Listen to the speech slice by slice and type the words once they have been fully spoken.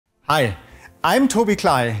Hi, I'm Toby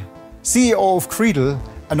Klei, CEO of Creedle,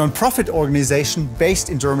 a non-profit organization based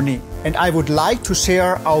in Germany, and I would like to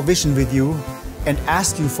share our vision with you and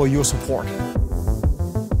ask you for your support.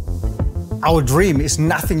 Our dream is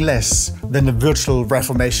nothing less than a virtual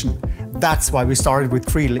reformation. That's why we started with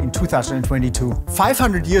Creedle in 2022.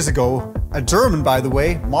 500 years ago, a German, by the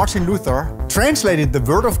way, Martin Luther, translated the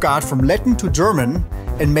Word of God from Latin to German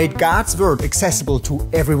and made God's Word accessible to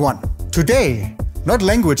everyone. Today, not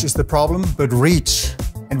language is the problem, but reach.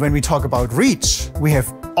 And when we talk about reach, we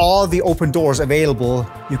have all the open doors available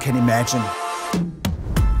you can imagine.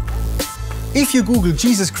 If you Google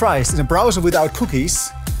Jesus Christ in a browser without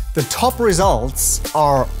cookies, the top results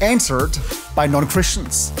are answered by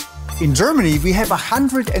non-Christians. In Germany, we have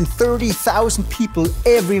 130,000 people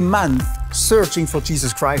every month searching for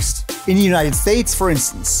Jesus Christ. In the United States, for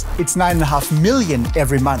instance, it's 9.5 million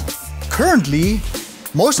every month. Currently,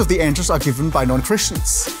 most of the answers are given by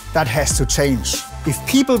non-Christians. That has to change. If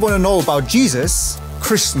people want to know about Jesus,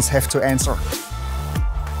 Christians have to answer.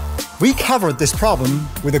 We covered this problem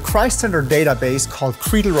with a Christ-centered database called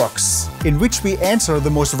Creedle Rocks, in which we answer the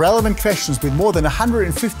most relevant questions with more than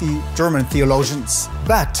 150 German theologians.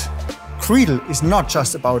 But Creedle is not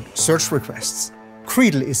just about search requests.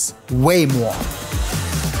 Creedle is way more.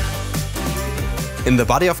 In the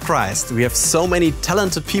body of Christ, we have so many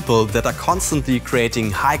talented people that are constantly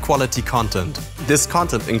creating high-quality content. This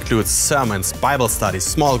content includes sermons, Bible studies,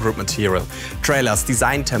 small group material, trailers,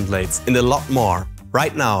 design templates, and a lot more.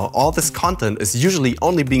 Right now, all this content is usually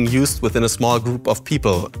only being used within a small group of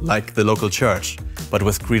people, like the local church. But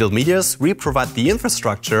with Creedle Medias, we provide the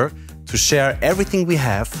infrastructure to share everything we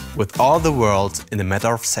have with all the world in a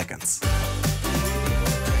matter of seconds.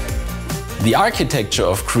 The architecture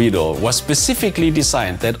of Creedle was specifically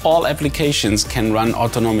designed that all applications can run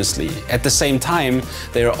autonomously. At the same time,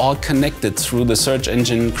 they are all connected through the search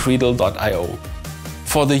engine creedle.io.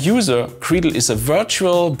 For the user, Creedle is a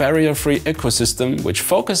virtual, barrier-free ecosystem which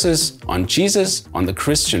focuses on Jesus, on the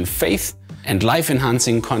Christian faith, and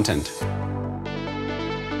life-enhancing content.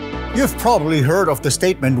 You've probably heard of the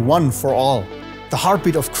statement "one for all." The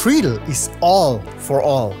heartbeat of Creedle is all for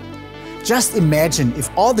all. Just imagine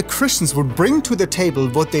if all the Christians would bring to the table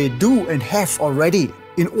what they do and have already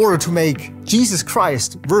in order to make Jesus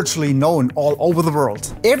Christ virtually known all over the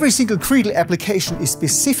world. Every single Creedle application is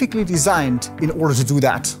specifically designed in order to do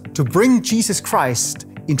that, to bring Jesus Christ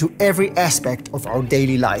into every aspect of our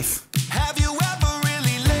daily life. Have you ever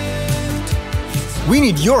really lived? We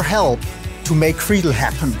need your help to make Creedle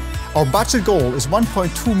happen. Our budget goal is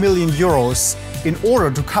 1.2 million euros in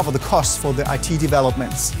order to cover the costs for the IT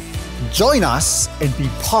developments. Join us and be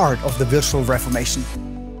part of the virtual reformation.